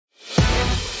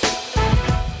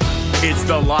It's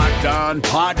the Locked On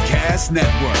Podcast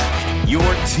Network, your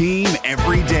team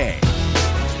every day.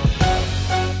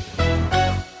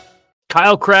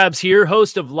 Kyle Krabs here,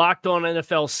 host of Locked On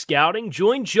NFL Scouting.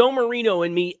 Join Joe Marino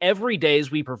and me every day as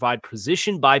we provide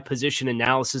position-by-position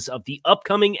analysis of the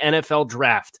upcoming NFL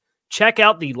Draft. Check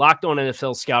out the Locked On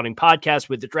NFL Scouting podcast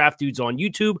with the Draft Dudes on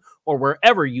YouTube or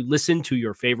wherever you listen to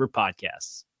your favorite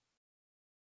podcasts.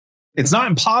 It's not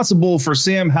impossible for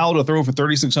Sam Howell to throw for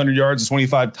 3,600 yards and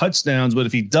 25 touchdowns, but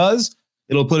if he does,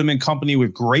 it'll put him in company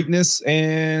with greatness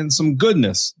and some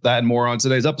goodness. That and more on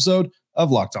today's episode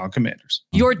of Locked On Commanders.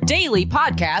 Your daily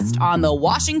podcast on the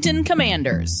Washington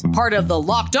Commanders, part of the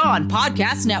Locked On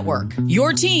Podcast Network,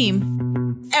 your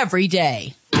team every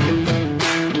day.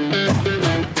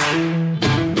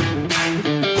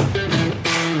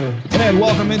 And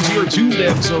welcome into your Tuesday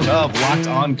episode of Locked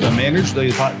On Commanders, the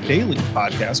daily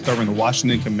podcast covering the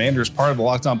Washington Commanders, part of the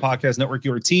Locked On Podcast Network,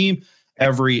 your team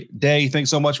every day. Thanks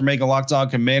so much for making Locked On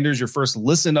Commanders your first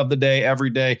listen of the day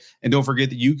every day. And don't forget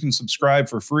that you can subscribe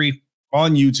for free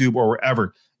on YouTube or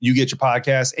wherever you get your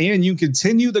podcasts. And you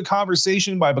continue the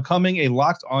conversation by becoming a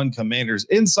Locked On Commanders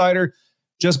insider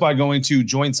just by going to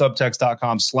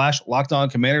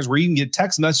joinsubtext.com/LockedOnCommanders, where you can get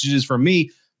text messages from me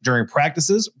during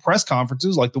practices, press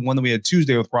conferences like the one that we had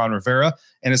Tuesday with Ron Rivera,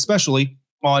 and especially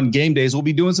on game days. We'll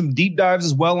be doing some deep dives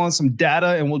as well on some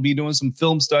data, and we'll be doing some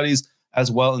film studies as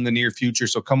well in the near future.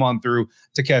 So come on through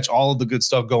to catch all of the good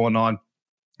stuff going on.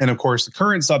 And of course, the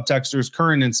current subtexters,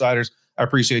 current insiders, I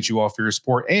appreciate you all for your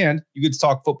support. And you get to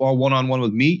talk football one-on-one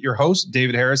with me, your host,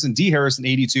 David Harrison,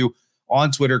 DHarrison82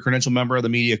 on Twitter, credential member of the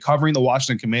media covering the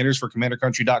Washington Commanders for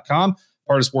CommanderCountry.com.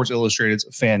 part of Sports Illustrated's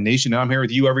Fan Nation. And I'm here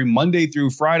with you every Monday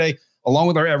through Friday, along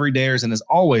with our everydayers. And as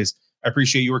always, I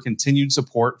appreciate your continued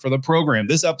support for the program.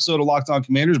 This episode of Locked On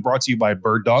Commanders brought to you by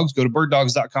Bird Dogs. Go to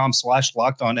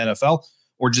birddogs.com/LockedOnNFL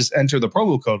or just enter the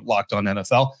promo code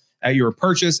LockedOnNFL at your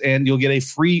purchase, and you'll get a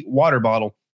free water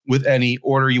bottle with any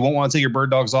order. You won't want to take your Bird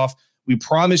Dogs off, we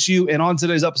promise you. And on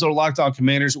today's episode of Locked On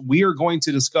Commanders, we are going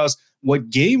to discuss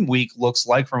what game week looks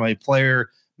like from a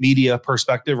player media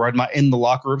perspective, right? I'm not in the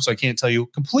locker room, so I can't tell you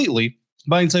completely,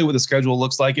 but I can tell you what the schedule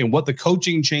looks like and what the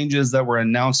coaching changes that were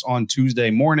announced on Tuesday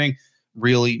morning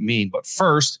really mean. But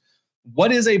first,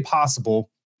 what is a possible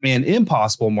and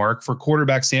impossible mark for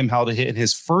quarterback Sam Howell to hit in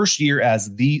his first year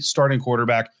as the starting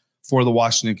quarterback for the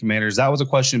Washington Commanders? That was a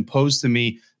question posed to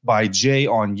me by Jay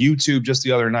on YouTube just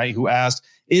the other night, who asked,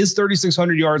 is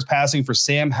 3,600 yards passing for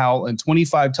Sam Howell and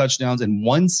 25 touchdowns in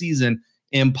one season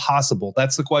impossible?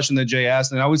 That's the question that Jay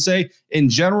asked. And I would say in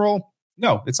general,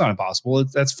 no, it's not impossible.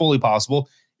 That's fully possible.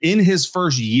 In his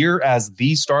first year as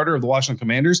the starter of the Washington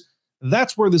Commanders,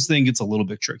 that's where this thing gets a little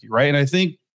bit tricky, right? And I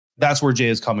think that's where Jay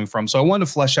is coming from. So I wanted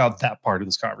to flesh out that part of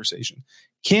this conversation.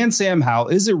 Can Sam Howell,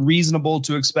 is it reasonable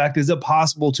to expect? Is it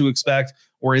possible to expect?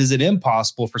 Or is it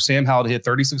impossible for Sam Howell to hit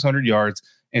 3,600 yards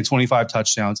and 25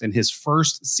 touchdowns in his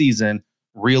first season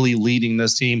really leading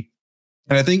this team?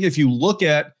 And I think if you look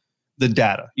at the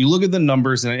data, you look at the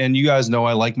numbers, and you guys know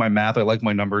I like my math, I like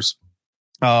my numbers.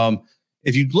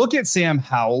 If you look at Sam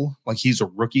Howell, like he's a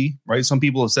rookie, right? Some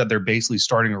people have said they're basically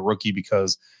starting a rookie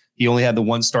because he only had the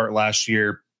one start last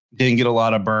year, didn't get a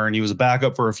lot of burn. He was a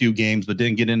backup for a few games, but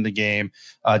didn't get in the game,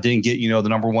 didn't get, the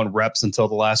number one reps until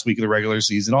the last week of the regular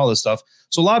season, all this stuff.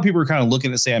 So a lot of people are kind of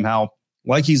looking at Sam Howell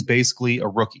like he's basically a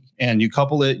rookie. And you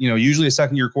couple it, usually a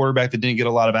second-year quarterback that didn't get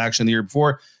a lot of action the year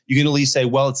before, you can at least say,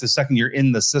 well, it's the second year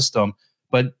in the system.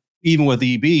 But even with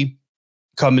EB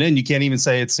coming in, you can't even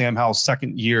say it's Sam Howell's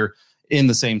second year in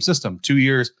the same system. 2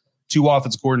 years, two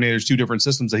offensive coordinators, two different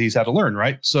systems that he's had to learn,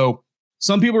 right? So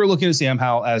some people are looking at Sam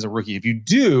Howell as a rookie. If you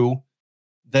do,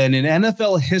 then in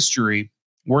NFL history,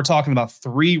 we're talking about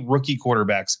three rookie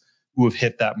quarterbacks who have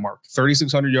hit that mark.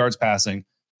 3,600 yards passing,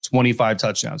 25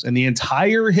 touchdowns. In the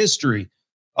entire history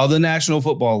of the National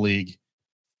Football League,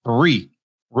 three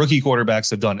rookie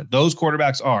quarterbacks have done it. Those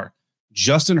quarterbacks are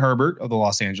Justin Herbert of the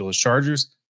Los Angeles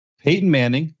Chargers, Peyton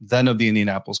Manning, then of the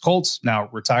Indianapolis Colts, now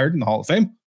retired in the Hall of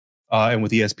Fame and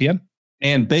with ESPN,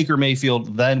 and Baker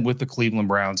Mayfield, then with the Cleveland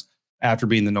Browns after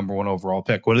being the number one overall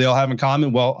pick. What do they all have in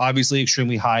common? Well, obviously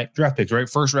extremely high draft picks, right?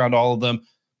 First round, all of them,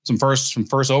 some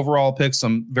first overall picks,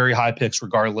 some very high picks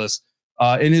regardless.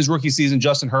 In his rookie season,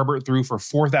 Justin Herbert threw for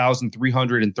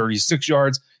 4,336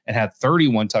 yards and had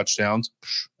 31 touchdowns.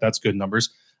 That's good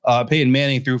numbers. Peyton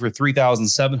Manning threw for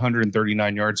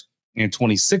 3,739 yards and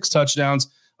 26 touchdowns.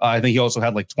 I think he also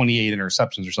had like 28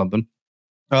 interceptions or something.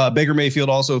 Baker Mayfield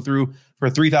also threw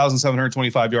for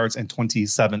 3,725 yards and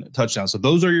 27 touchdowns. So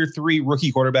those are your three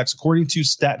rookie quarterbacks, according to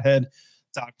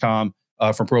stathead.com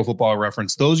from Pro Football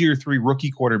Reference. Those are your three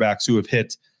rookie quarterbacks who have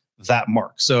hit that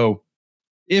mark. So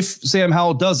if Sam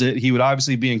Howell does it, he would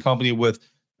obviously be in company with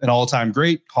an all-time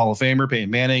great Hall of Famer, Peyton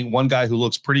Manning, one guy who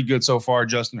looks pretty good so far,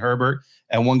 Justin Herbert,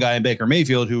 and one guy in Baker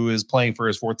Mayfield who is playing for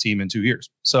his fourth team in 2 years.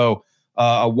 So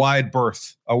a wide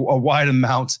berth, a wide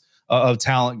amount of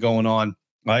talent going on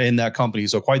in that company.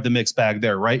 So quite the mixed bag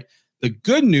there, right? The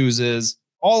good news is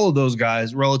all of those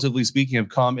guys, relatively speaking, have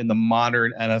come in the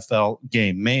modern NFL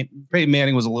game. Peyton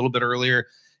Manning was a little bit earlier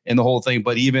in the whole thing,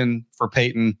 but even for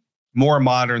Peyton, more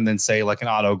modern than, say, like an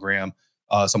Otto Graham,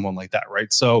 someone like that,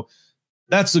 right? So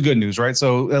that's the good news, right?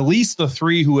 So at least the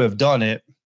three who have done it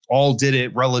all did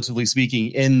it, relatively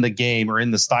speaking, in the game or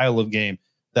in the style of game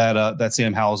that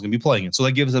Sam Howell is going to be playing in. So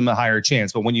that gives them a higher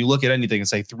chance. But when you look at anything and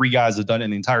say three guys have done it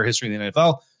in the entire history of the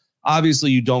NFL,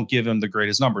 obviously you don't give him the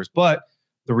greatest numbers. But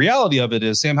the reality of it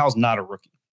is Sam Howell's not a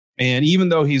rookie. And even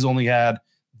though he's only had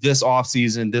this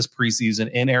offseason, this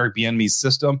preseason in Eric Bieniemy's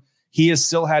system, he has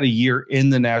still had a year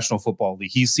in the National Football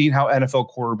League. He's seen how NFL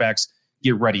quarterbacks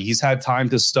get ready. He's had time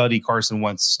to study Carson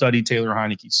Wentz, study Taylor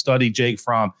Heineke, study Jake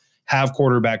Fromm, have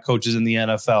quarterback coaches in the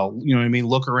NFL. You know what I mean?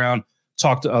 Look around,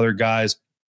 talk to other guys.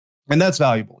 And that's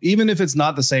valuable. Even if it's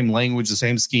not the same language, the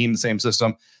same scheme, the same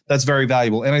system, that's very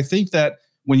valuable. And I think that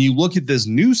when you look at this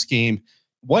new scheme,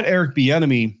 what Eric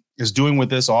Bieniemy is doing with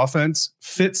this offense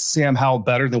fits Sam Howell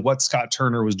better than what Scott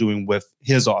Turner was doing with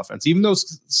his offense. Even though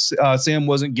Sam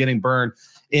wasn't getting burned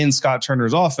in Scott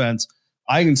Turner's offense,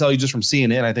 I can tell you just from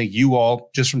seeing it, and I think you all,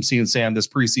 just from seeing Sam this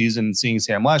preseason and seeing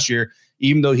Sam last year,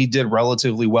 even though he did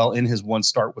relatively well in his one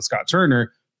start with Scott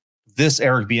Turner, this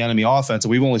Eric Bieniemy offense, and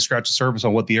we've only scratched the surface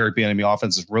on what the Eric Bieniemy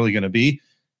offense is really going to be,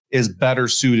 is better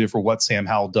suited for what Sam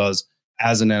Howell does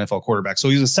as an NFL quarterback. So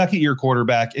he's a second-year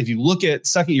quarterback. If you look at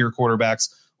second-year quarterbacks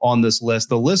on this list,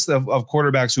 the list of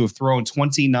quarterbacks who have thrown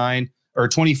 29 or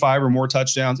 25 or more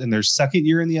touchdowns in their second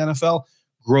year in the NFL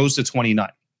grows to 29.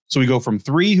 So we go from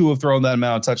 3 who have thrown that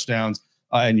amount of touchdowns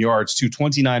and yards to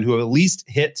 29 who have at least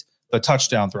hit the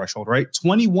touchdown threshold, right?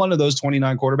 21 of those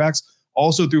 29 quarterbacks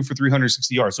also threw for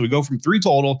 360 yards. So we go from 3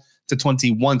 total to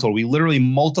 21 total. We literally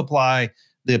multiply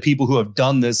the people who have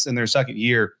done this in their second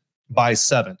year by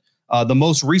 7. The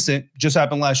most recent just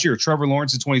happened last year. Trevor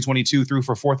Lawrence in 2022 threw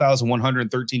for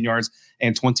 4,113 yards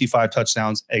and 25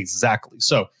 touchdowns exactly.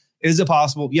 So is it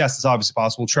possible? Yes, it's obviously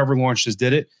possible. Trevor Lawrence just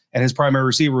did it, and his primary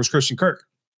receiver was Christian Kirk.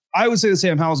 I would say that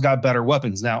Sam Howell's got better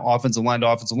weapons now, offensive line to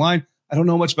offensive line. I don't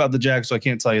know much about the Jags, so I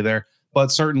can't tell you there,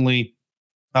 but certainly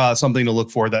something to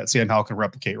look for that Sam Howell can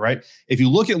replicate, right? If you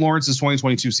look at Lawrence's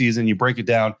 2022 season, you break it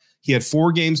down, he had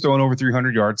 4 games throwing over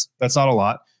 300 yards. That's not a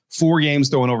lot. 4 games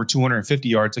throwing over 250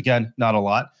 yards. Again, not a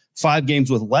lot. 5 games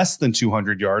with less than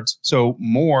 200 yards. So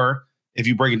more, if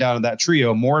you break it down in that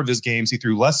trio, more of his games he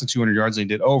threw less than 200 yards than he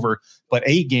did over, but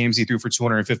 8 games he threw for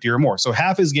 250 or more. So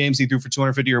half his games he threw for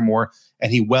 250 or more,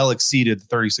 and he well exceeded the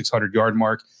 3,600 yard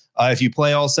mark. If you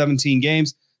play all 17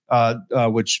 games,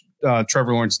 which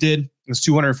Trevor Lawrence did, it's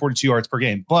 242 yards per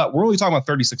game. But we're only talking about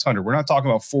 3,600. We're not talking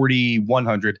about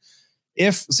 4,100.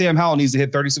 If Sam Howell needs to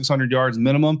hit 3,600 yards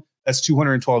minimum, that's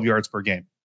 212 yards per game.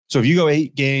 So if you go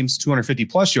 8 games, 250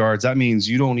 plus yards, that means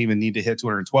you don't even need to hit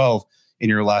 212 in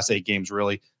your last 8 games,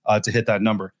 really, to hit that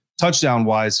number. Touchdown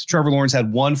wise, Trevor Lawrence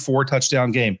had 1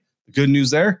 4-touchdown game. The good news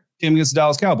there came against the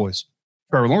Dallas Cowboys.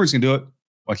 Trevor Lawrence can do it.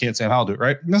 Why can't Sam Howell do it,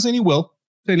 right? I'm not saying he will,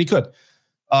 saying he could.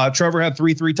 Trevor had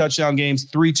 3 3-touchdown games,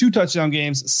 3 2-touchdown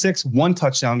games, 6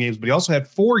 1-touchdown games, but he also had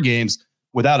 4 games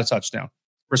without a touchdown.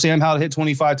 For Sam Howell to hit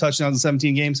 25 touchdowns in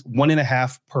 17 games,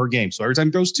 1.5 per game. So every time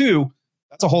he throws 2,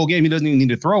 that's a whole game. He doesn't even need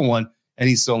to throw 1, and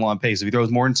he's still on pace. If he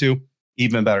throws more than 2,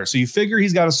 even better. So you figure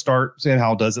he's got to start, Sam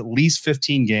Howell does, at least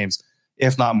 15 games,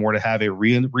 if not more, to have a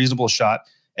reasonable shot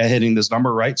at hitting this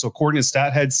number, right? So according to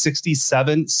StatHead,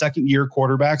 67 second-year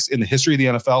quarterbacks in the history of the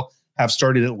NFL have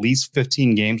started at least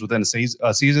 15 games within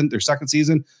a season, their second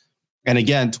season. And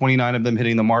again, 29 of them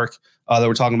hitting the mark that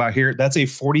we're talking about here. That's a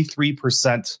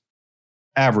 43%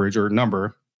 average or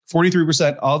number.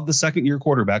 43% of the second-year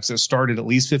quarterbacks that started at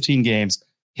least 15 games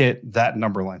hit that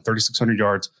number line, 3,600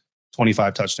 yards,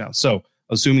 25 touchdowns. So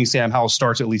assuming Sam Howell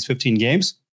starts at least 15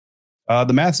 games,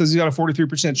 the math says he's got a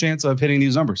 43% chance of hitting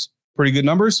these numbers. Pretty good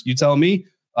numbers. You tell me.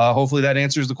 Hopefully that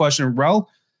answers the question well.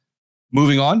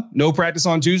 Moving on, no practice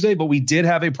on Tuesday, but we did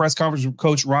have a press conference with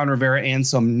Coach Ron Rivera and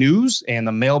some news, and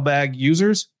the mailbag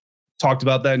users talked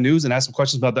about that news and asked some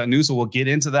questions about that news. So we'll get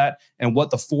into that and what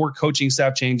the 4 coaching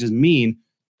staff changes mean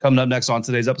coming up next on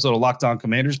today's episode of Locked On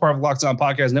Commanders, part of Locked On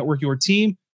Podcast Network, your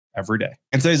team every day.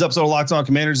 And today's episode of Locked On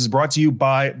Commanders is brought to you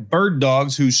by Bird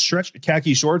Dogs, whose stretched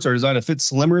khaki shorts are designed to fit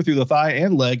slimmer through the thigh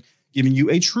and leg, giving you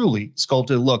a truly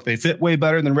sculpted look. They fit way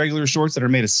better than regular shorts that are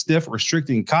made of stiff,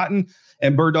 restricting cotton.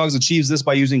 And Bird Dogs achieves this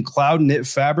by using cloud knit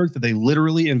fabric that they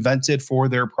literally invented for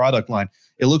their product line.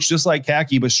 It looks just like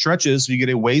khaki, but stretches so you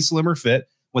get a way slimmer fit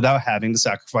without having to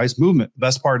sacrifice movement. The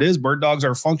best part is Bird Dogs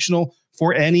are functional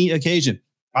for any occasion.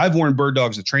 I've worn Bird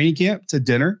Dogs to training camp, to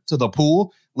dinner, to the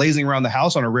pool, lazing around the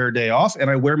house on a rare day off, and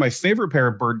I wear my favorite pair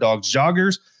of Bird Dogs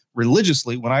joggers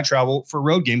religiously when I travel for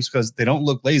road games because they don't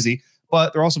look lazy,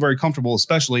 but they're also very comfortable,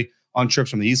 especially on trips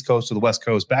from the East Coast to the West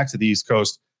Coast, back to the East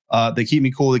Coast. They keep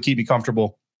me cool. They keep me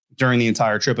comfortable during the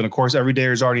entire trip. And of course,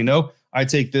 everydayers already know I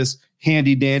take this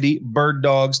handy dandy Bird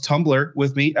Dogs tumbler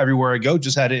with me everywhere I go.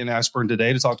 Just had it in Ashburn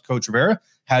today to talk to Coach Rivera.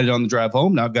 Had it on the drive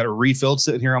home. Now I've got it refilled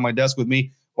sitting here on my desk with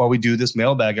me while we do this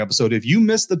mailbag episode. If you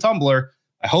missed the tumbler,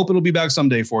 I hope it'll be back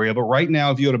someday for you. But right now,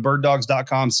 if you go to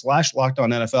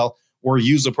birddogs.com/LockedOnNFL or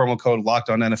use the promo code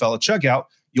LockedOnNFL at checkout,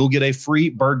 you'll get a free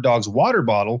Bird Dogs water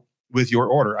bottle with your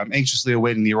order. I'm anxiously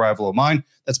awaiting the arrival of mine.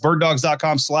 That's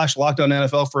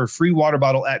birddogs.com/LockedOnNFL for a free water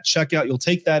bottle at checkout. You'll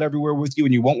take that everywhere with you,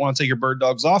 and you won't want to take your Bird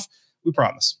Dogs off. We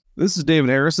promise. This is David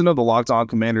Harrison of the Locked On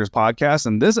Commanders podcast,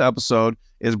 and this episode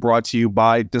is brought to you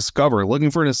by Discover. Looking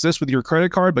for an assist with your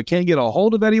credit card but can't get a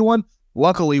hold of anyone?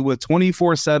 Luckily, with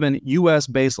 24/7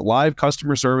 U.S.-based live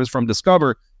customer service from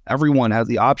Discover, everyone has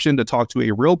the option to talk to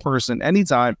a real person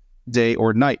anytime, day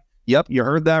or night. Yep, you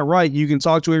heard that right. You can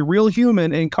talk to a real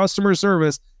human in customer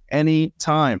service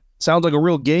anytime. Sounds like a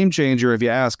real game changer if you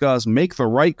ask us. Make the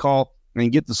right call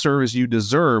and get the service you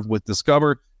deserve with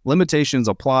Discover. Limitations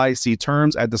apply. See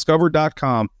terms at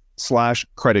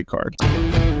discover.com/credit card.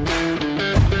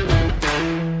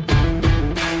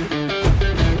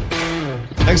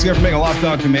 Thanks again for making Locked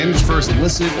On Commanders first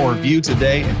listen or view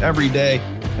today and every day.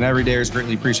 And every day is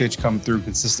greatly appreciate you coming through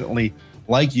consistently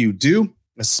like you do,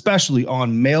 especially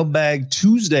on Mailbag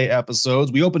Tuesday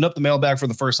episodes. We opened up the mailbag for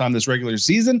the first time this regular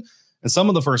season. And one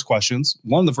of the first questions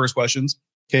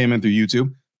came in through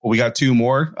YouTube. Well, we got two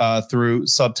more through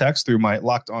subtext, through my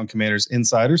Locked On Commanders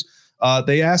insiders.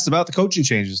 They asked about the coaching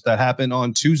changes that happened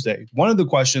on Tuesday. One of the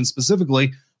questions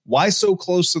specifically, why so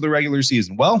close to the regular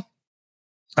season? Well,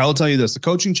 I will tell you this. The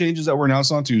coaching changes that were announced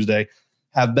on Tuesday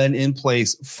have been in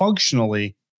place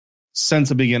functionally since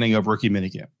the beginning of rookie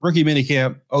minicamp. Rookie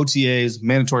minicamp, OTAs,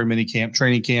 mandatory minicamp,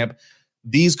 training camp.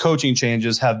 These coaching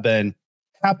changes have been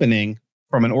happening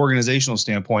from an organizational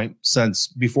standpoint since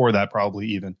before that, probably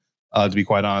even, to be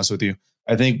quite honest with you.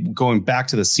 I think going back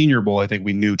to the Senior Bowl, I think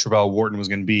we knew Travell Wharton was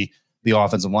going to be the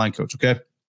offensive line coach. Okay.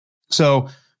 So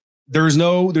there's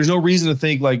no reason to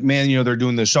think like, man, they're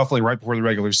doing the shuffling right before the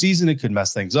regular season. It could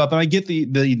mess things up. And I get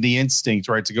the instinct,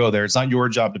 right, to go there. It's not your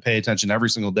job to pay attention every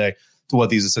single day to what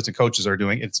these assistant coaches are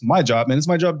doing. It's my job, and it's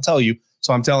my job to tell you.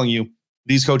 So I'm telling you,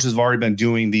 these coaches have already been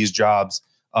doing these jobs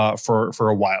for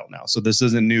a while now. So this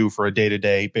isn't new for a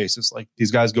day-to-day basis. Like,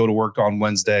 these guys go to work on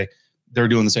Wednesday. They're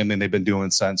doing the same thing they've been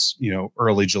doing since,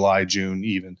 early July, June,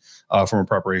 even from a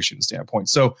preparation standpoint.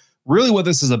 So really what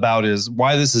this is about is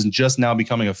why this is just now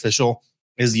becoming official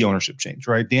is the ownership change,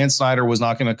 right? Dan Snyder was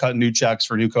not going to cut new checks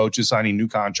for new coaches signing new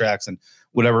contracts and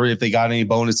whatever, if they got any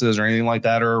bonuses or anything like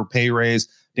that, or pay raise.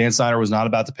 Dan Snyder was not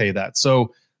about to pay that.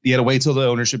 So you had to wait till the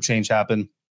ownership change happened.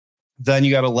 Then you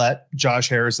got to let Josh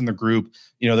Harris and the group,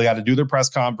 they got to do their press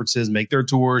conferences, make their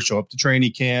tours, show up to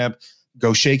training camp,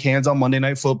 go shake hands on Monday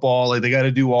Night Football. Like, they got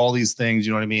to do all these things,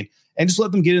 you know what I mean? And just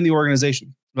let them get in the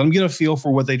organization. Let them get a feel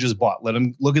for what they just bought. Let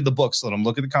them look at the books. Let them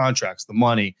look at the contracts, the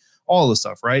money, all the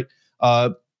stuff, right?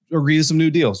 Agree to some new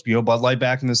deals. Bud Light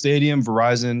back in the stadium,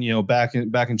 Verizon,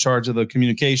 back in charge of the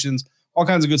communications, all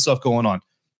kinds of good stuff going on.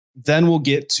 Then we'll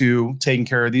get to taking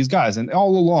care of these guys. And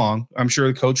all along, I'm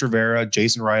sure Coach Rivera,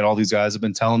 Jason Wright, all these guys have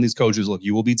been telling these coaches, look,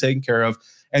 you will be taken care of.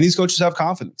 And these coaches have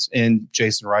confidence in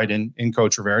Jason Wright and in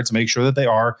Coach Rivera to make sure that they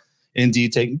are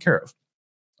indeed taken care of.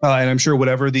 And I'm sure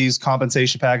whatever these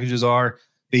compensation packages are,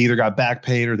 they either got back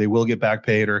paid or they will get back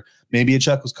paid, or maybe a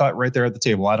check was cut right there at the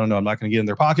table. I don't know. I'm not going to get in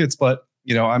their pockets, but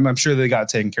I'm sure they got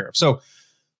taken care of. So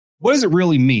what does it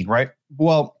really mean, right?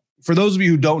 Well, for those of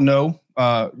you who don't know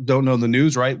the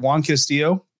news, right? Juan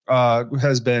Castillo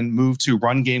has been moved to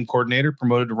run game coordinator,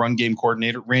 promoted to run game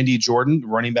coordinator. Randy Jordan, the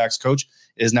running backs coach,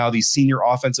 is now the senior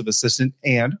offensive assistant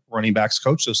and running backs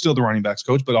coach. So still the running backs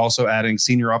coach, but also adding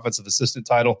senior offensive assistant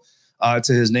title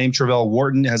to his name. Travell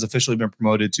Wharton has officially been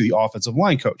promoted to the offensive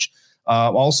line coach.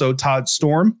 Also, Todd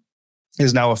Storm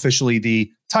is now officially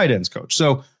the tight ends coach.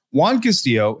 So Juan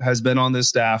Castillo has been on this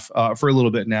staff for a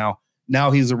little bit now.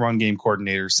 Now he's a run game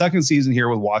coordinator. Second season here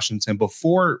with Washington.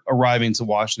 Before arriving to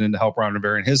Washington to help Ron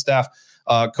Rivera and his staff,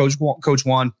 Coach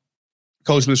Juan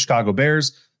coached with Chicago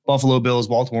Bears, Buffalo Bills,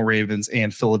 Baltimore Ravens,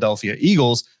 and Philadelphia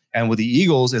Eagles. And with the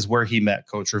Eagles is where he met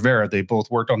Coach Rivera. They both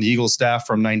worked on the Eagles staff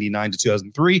from 99 to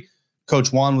 2003.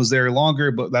 Coach Juan was there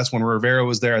longer, but that's when Rivera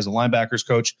was there as a linebackers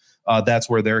coach. That's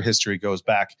where their history goes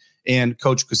back. And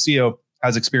Coach Castillo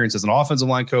has experience as an offensive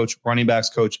line coach, running backs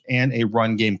coach, and a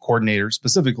run game coordinator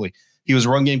specifically. He was a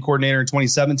run game coordinator in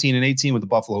 2017 and 18 with the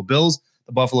Buffalo Bills.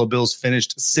 The Buffalo Bills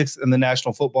finished 6th in the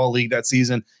National Football League that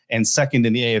season and 2nd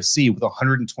in the AFC with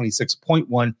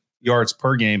 126.1 yards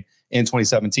per game in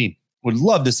 2017. Would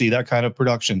love to see that kind of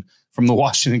production from the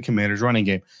Washington Commanders running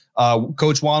game.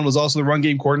 Coach Juan was also the run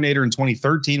game coordinator in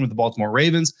 2013 with the Baltimore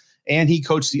Ravens, and he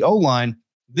coached the O-line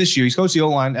this year. He's coached the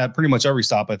O-line at pretty much every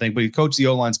stop, I think, but he coached the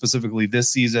O-line specifically this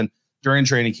season during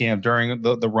training camp, during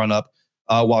the run-up,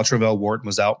 while Travell Wharton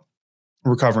was out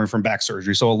recovering from back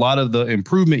surgery. So a lot of the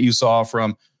improvement you saw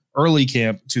from early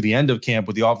camp to the end of camp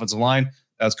with the offensive line,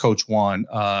 that's Coach Juan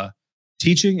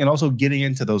teaching and also getting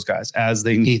into those guys as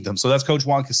they need them. So that's Coach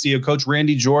Juan Castillo. Coach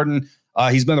Randy Jordan,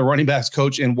 he's been the running backs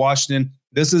coach in Washington.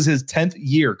 This is his 10th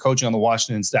year coaching on the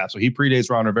Washington staff. So he predates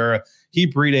Ron Rivera. He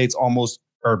predates almost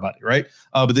everybody, right?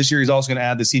 But this year he's also going to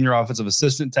add the senior offensive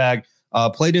assistant tag.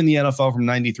 Played in the NFL from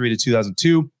 93 to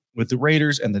 2002 with the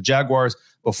Raiders and the Jaguars.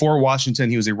 Before Washington,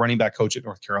 he was a running back coach at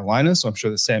North Carolina. So I'm sure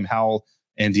that Sam Howell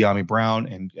and De'Ami Brown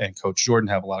and Coach Jordan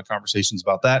have a lot of conversations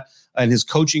about that. And his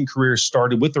coaching career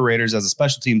started with the Raiders as a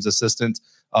special teams assistant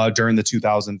during the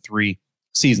 2003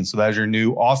 season. So that's your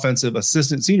new offensive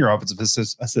assistant, senior offensive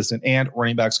assistant, and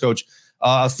running backs coach.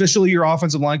 Officially your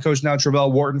offensive line coach now,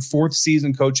 Travell Wharton, 4th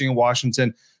season coaching in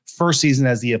Washington, 1st season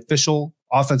as the official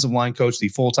offensive line coach, the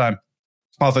full-time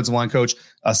offensive line coach,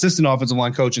 assistant offensive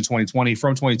line coach in 2020,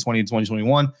 from 2020 to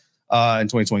 2021 and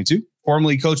 2022.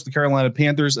 Formerly coached the Carolina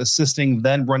Panthers, assisting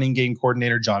then running game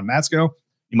coordinator John Matsko.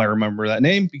 You might remember that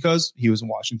name because he was in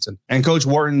Washington. And Coach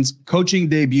Wharton's coaching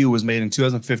debut was made in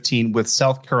 2015 with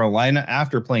South Carolina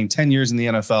after playing 10 years in the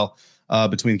NFL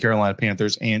between the Carolina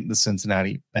Panthers and the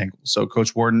Cincinnati Bengals. So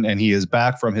Coach Wharton, and he is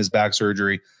back from his back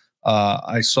surgery.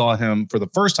 I saw him for the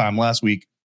first time last week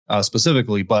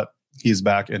specifically, but he's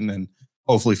back and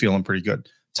hopefully feeling pretty good.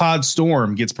 Todd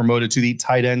Storm gets promoted to the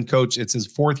tight end coach. It's his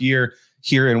 4th year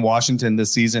here in Washington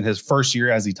this season, his 1st year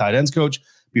as the tight ends coach.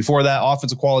 Before that,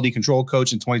 offensive quality control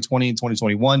coach in 2020 and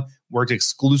 2021, worked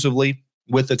exclusively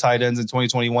with the tight ends in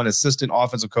 2021, assistant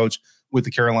offensive coach with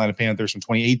the Carolina Panthers from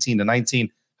 2018 to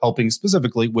 19, helping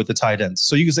specifically with the tight ends.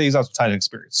 So you can say he's got some tight end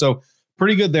experience. So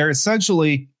pretty good there.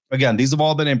 Essentially, again, these have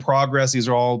all been in progress. These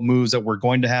are all moves that were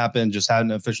going to happen, just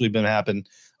hadn't officially been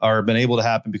able to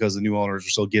happen because the new owners are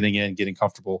still getting in, getting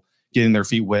comfortable, getting their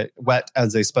feet wet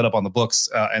as they sped up on the books,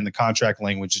 and the contract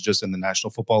language is just in the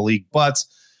National Football League. But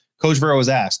Coach Rivera was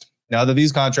asked, now that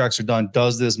these contracts are done,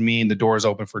 does this mean the door is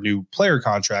open for new player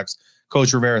contracts?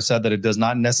 Coach Rivera said that it does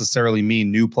not necessarily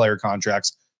mean new player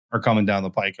contracts are coming down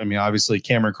the pike. I mean, obviously,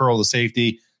 Cameron Curl, the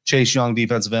safety, Chase Young,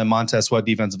 defensive end, Montez Sweat,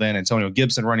 defensive end, Antonio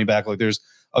Gibson, running back. Like, there's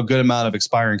a good amount of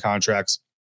expiring contracts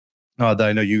that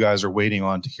I know you guys are waiting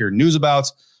on to hear news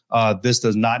about. This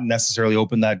does not necessarily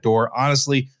open that door.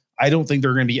 Honestly, I don't think there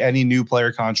are going to be any new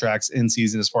player contracts in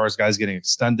season as far as guys getting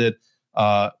extended.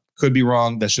 Could be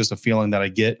wrong. That's just a feeling that I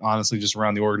get, honestly, just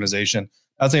around the organization.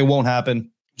 I'd say it won't happen.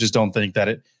 Just don't think that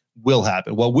it will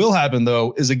happen. What will happen,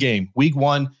 though, is a game. Week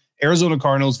 1, Arizona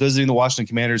Cardinals visiting the Washington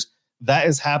Commanders. That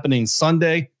is happening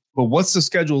Sunday. But what's the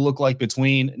schedule look like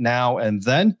between now and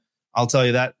then? I'll tell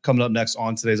you that coming up next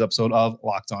on today's episode of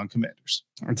Locked On Commanders.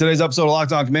 And today's episode of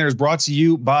Locked On Commanders brought to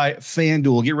you by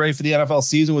FanDuel. Get ready for the NFL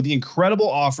season with the incredible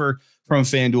offer from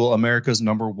FanDuel, America's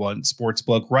 #1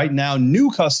 sportsbook. Right now, new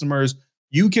customers,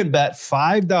 you can bet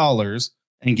 $5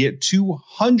 and get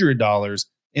 $200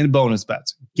 in bonus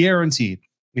bets, guaranteed.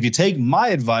 If you take my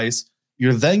advice,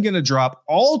 you're then going to drop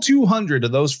all 200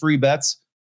 of those free bets,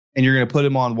 and you're going to put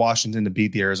them on Washington to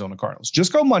beat the Arizona Cardinals.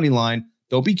 Just go money line.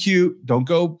 Don't be cute. Don't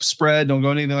go spread. Don't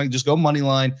go anything like that. Just go money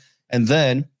line. And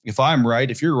then if I'm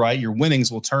right, if you're right, your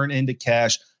winnings will turn into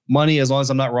cash money as long as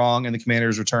I'm not wrong. And the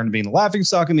Commanders return to being the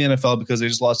laughingstock in the NFL because they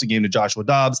just lost a game to Joshua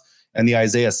Dobbs and the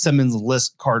Isaiah Simmons-less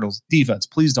Cardinals defense.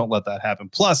 Please don't let that happen.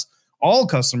 Plus, all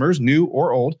customers, new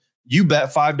or old, you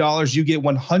bet $5, you get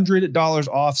 $100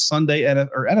 off Sunday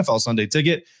or NFL Sunday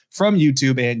ticket from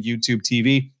YouTube and YouTube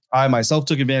TV. I myself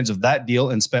took advantage of that deal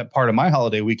and spent part of my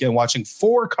holiday weekend watching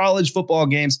 4 college football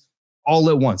games all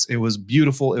at once. It was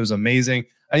beautiful. It was amazing.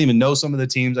 I didn't even know some of the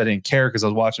teams. I didn't care because I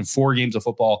was watching 4 games of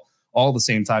football all at the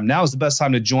same time. Now is the best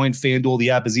time to join FanDuel. The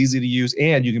app is easy to use,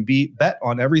 and you can bet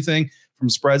on everything from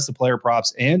spreads to player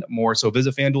props and more. So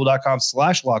visit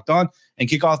FanDuel.com/lockedon and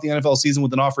kick off the NFL season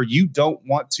with an offer you don't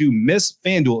want to miss.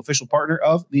 FanDuel, official partner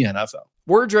of the NFL.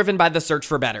 We're driven by the search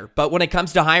for better, but when it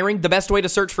comes to hiring, the best way to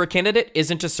search for a candidate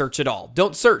isn't to search at all.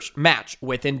 Don't search, match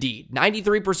with Indeed.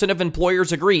 93% of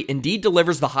employers agree Indeed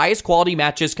delivers the highest quality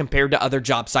matches compared to other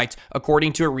job sites,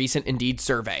 according to a recent Indeed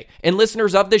survey. And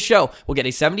listeners of this show will get a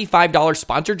 $75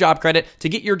 sponsored job credit to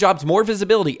get your jobs more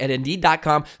visibility at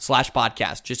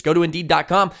Indeed.com/podcast. Just go to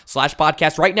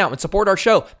Indeed.com/podcast right now and support our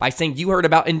show by saying you heard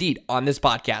about Indeed on this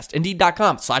podcast.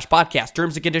 Indeed.com/podcast.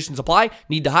 Terms and conditions apply.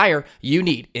 Need to hire? You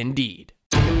need Indeed.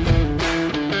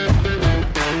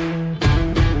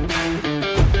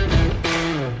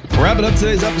 Wrapping up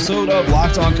today's episode of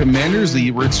Locked On Commanders, the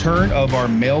return of our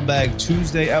Mailbag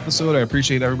Tuesday episode. I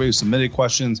appreciate everybody who submitted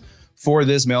questions for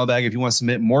this mailbag. If you want to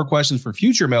submit more questions for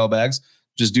future mailbags,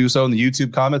 just do so in the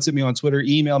YouTube comments. Hit me on Twitter.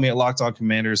 Email me at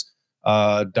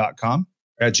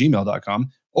lockedoncommanders.com,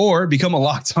 or become a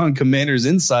Locked On Commanders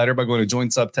insider by going to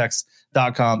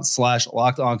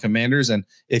joinsubtext.com/lockedoncommanders. And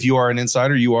if you are an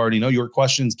insider, you already know your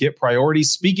questions get priority.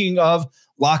 Speaking of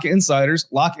Lock Insiders,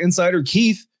 Lock Insider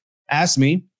Keith asked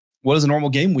me, what is a normal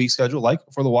game week schedule like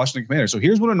for the Washington Commanders? So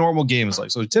here's what a normal game is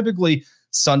like. So typically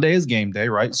Sunday is game day,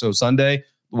 right? So Sunday,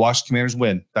 the Washington Commanders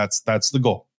win. That's the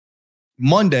goal.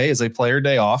 Monday is a player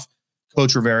day off.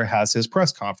 Coach Rivera has his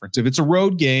press conference. If it's a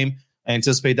road game, I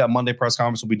anticipate that Monday press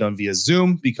conference will be done via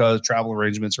Zoom because travel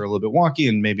arrangements are a little bit wonky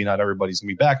and maybe not everybody's going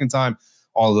to be back in time,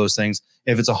 all of those things.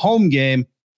 If it's a home game,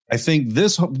 I think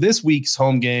this week's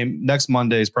home game, next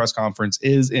Monday's press conference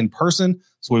is in person.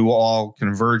 So we will all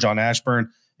converge on Ashburn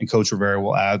and Coach Rivera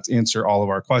will answer all of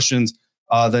our questions.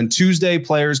 Then Tuesday,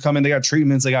 players come in. They got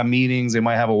treatments. They got meetings. They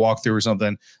might have a walkthrough or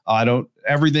something.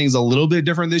 Everything's a little bit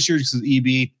different this year because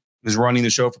EB is running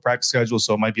the show for practice schedule,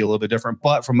 so it might be a little bit different.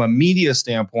 But from a media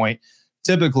standpoint,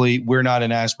 typically we're not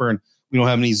in Ashburn. We don't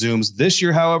have any Zooms this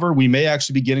year. However, we may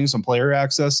actually be getting some player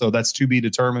access, so that's to be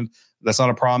determined. That's not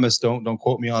a promise. Don't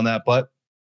quote me on that. But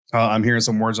I'm hearing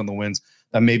some words on the winds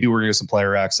that maybe we're going to get some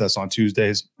player access on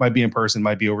Tuesdays. Might be in person,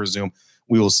 might be over Zoom.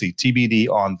 We will see. TBD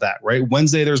on that, right?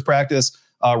 Wednesday, there's practice.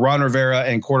 Ron Rivera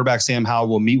and quarterback Sam Howell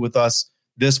will meet with us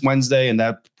this Wednesday, and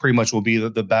that pretty much will be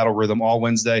the battle rhythm all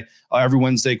Wednesday. Every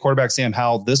Wednesday, quarterback Sam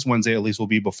Howell, this Wednesday at least, will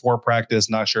be before practice.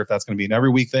 Not sure if that's going to be an every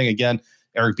week thing. Again,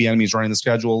 Eric Bieniemy is running the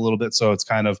schedule a little bit, so it's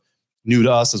kind of new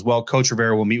to us as well. Coach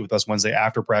Rivera will meet with us Wednesday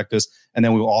after practice, and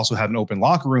then we will also have an open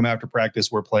locker room after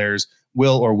practice where players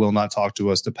will or will not talk to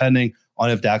us, depending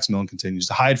on if Dax Milne continues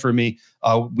to hide from me.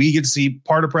 We get to see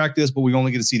part of practice, but we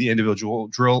only get to see the individual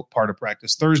drill part of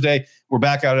practice. Thursday, we're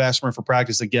back out at Ashburn for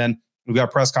practice again. We've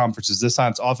got press conferences. This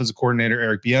time it's offensive coordinator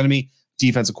Eric Bieniemy,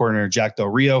 defensive coordinator Jack Del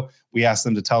Rio. We ask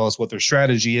them to tell us what their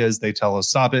strategy is. They tell us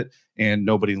stop it, and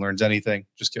nobody learns anything.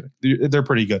 Just kidding. They're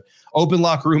pretty good. Open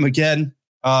locker room again.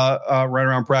 Right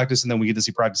around practice, and then we get to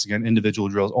see practice again, individual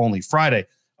drills only. Friday,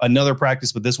 another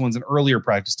practice, but this one's an earlier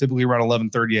practice, typically around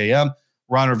 11:30 a.m.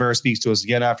 Ron Rivera speaks to us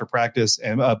again after practice,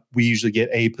 and we usually get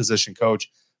a position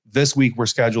coach. This week, we're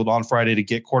scheduled on Friday to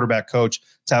get quarterback coach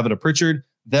Tabitha Pritchard.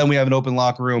 Then we have an open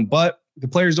locker room, but the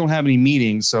players don't have any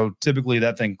meetings, so typically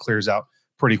that thing clears out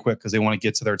pretty quick because they want to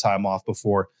get to their time off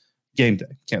before game day.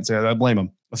 Can't say that. I blame them.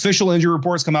 Official injury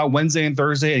reports come out Wednesday and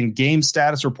Thursday, and game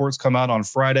status reports come out on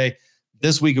Friday.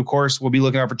 This week, of course, we'll be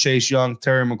looking out for Chase Young,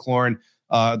 Terry McLaurin,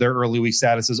 their early week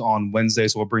statuses on Wednesday.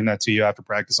 So we'll bring that to you after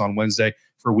practice on Wednesday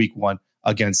for week 1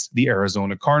 against the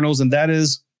Arizona Cardinals. And that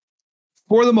is,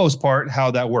 for the most part, how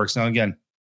that works. Now, again,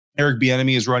 Eric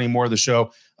Bieniemy is running more of the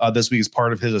show this week as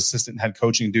part of his assistant head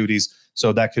coaching duties.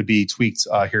 So that could be tweaked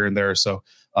here and there. So,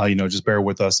 just bear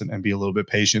with us and be a little bit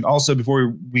patient. Also,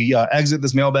 before we exit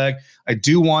this mailbag, I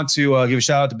do want to give a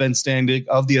shout out to Ben Standig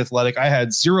of The Athletic. I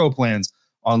had zero plans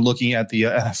on looking at the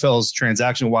NFL's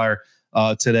transaction wire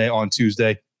today on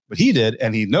Tuesday, but he did,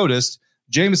 and he noticed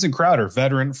Jamison Crowder,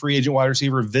 veteran free agent wide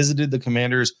receiver, visited the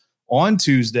Commanders on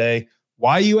Tuesday.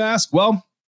 Why, you ask? Well,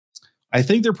 I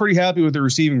think they're pretty happy with the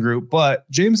receiving group, but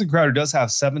Jamison Crowder does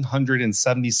have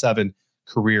 777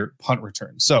 career punt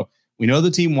returns. So we know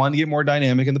the team wanted to get more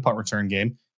dynamic in the punt return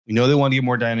game. We know they wanted to get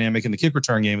more dynamic in the kick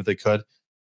return game if they could.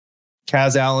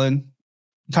 Kaz Allen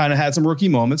kind of had some rookie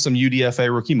moments, some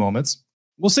UDFA rookie moments.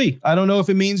 We'll see. I don't know if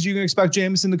it means you can expect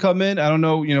Jamison to come in. I don't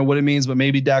know, what it means, but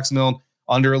maybe Dax Milne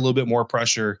under a little bit more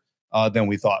pressure than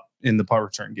we thought in the punt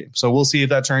return game. So we'll see if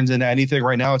that turns into anything.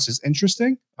 Right now, it's just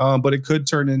interesting, but it could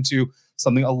turn into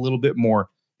something a little bit more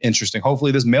interesting.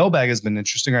 Hopefully this mailbag has been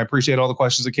interesting. I appreciate all the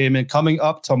questions that came in. Coming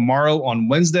up tomorrow on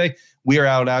Wednesday, we are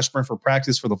out at Ashburn for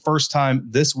practice for the first time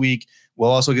this week. We'll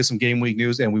also get some game week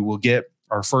news, and we will get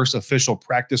our first official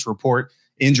practice report,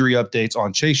 injury updates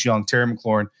on Chase Young, Terry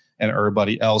McLaurin, and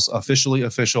everybody else,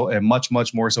 official, and much,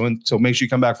 much more. So make sure you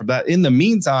come back for that. In the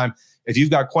meantime, if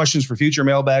you've got questions for future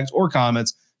mailbags or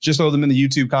comments, just throw them in the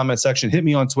YouTube comment section. Hit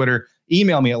me on Twitter.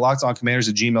 Email me at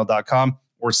lockedoncommanders@gmail.com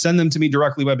or send them to me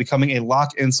directly by becoming a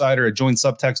Lock Insider at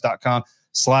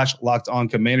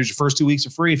joinsubtext.com/lockedoncommanders. Your first 2 weeks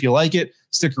are free. If you like it,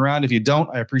 stick around. If you don't,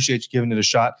 I appreciate you giving it a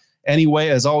shot. Anyway,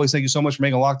 as always, thank you so much for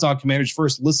making Locked On Commanders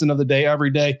first listen of the day every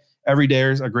day. Every day,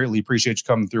 I greatly appreciate you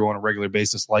coming through on a regular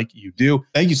basis like you do.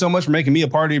 Thank you so much for making me a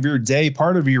part of your day,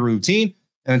 part of your routine.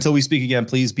 And until we speak again,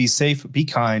 please be safe, be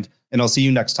kind, and I'll see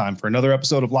you next time for another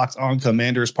episode of Locked On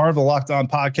Commanders, part of the Locked On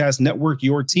Podcast Network,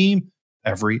 your team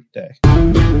every day.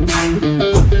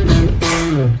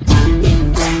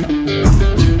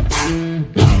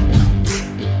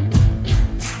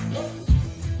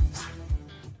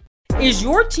 Is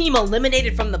your team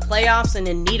eliminated from the playoffs and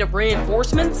in need of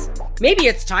reinforcements? Maybe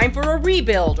it's time for a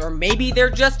rebuild, or maybe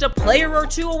they're just a player or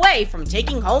two away from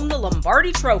taking home the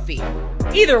Lombardi Trophy.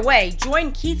 Either way,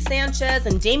 join Keith Sanchez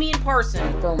and Damian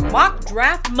Parson for Mock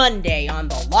Draft Monday on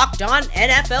the Locked On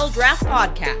NFL Draft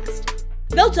Podcast.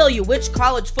 They'll tell you which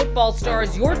college football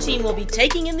stars your team will be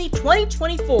taking in the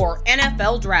 2024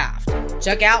 NFL Draft.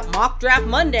 Check out Mock Draft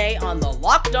Monday on the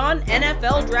Locked On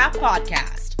NFL Draft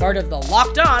Podcast, part of the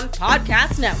Locked On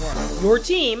Podcast Network, your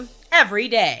team every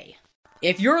day.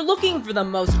 If you're looking for the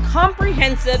most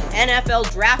comprehensive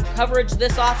NFL draft coverage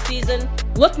this offseason,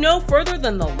 look no further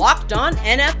than the Locked On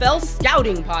NFL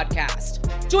Scouting Podcast.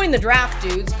 Join the draft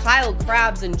dudes, Kyle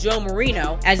Krabs and Joe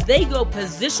Marino, as they go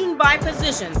position by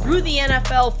position through the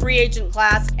NFL free agent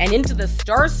class and into the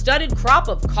star-studded crop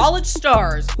of college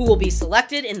stars who will be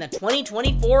selected in the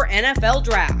 2024 NFL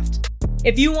Draft.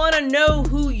 If you want to know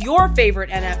who your favorite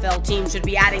NFL team should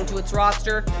be adding to its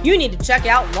roster, you need to check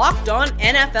out Locked On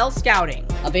NFL Scouting,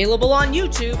 available on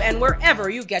YouTube and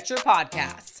wherever you get your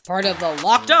podcasts. Part of the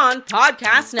Locked On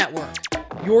Podcast Network,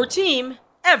 your team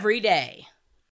every day.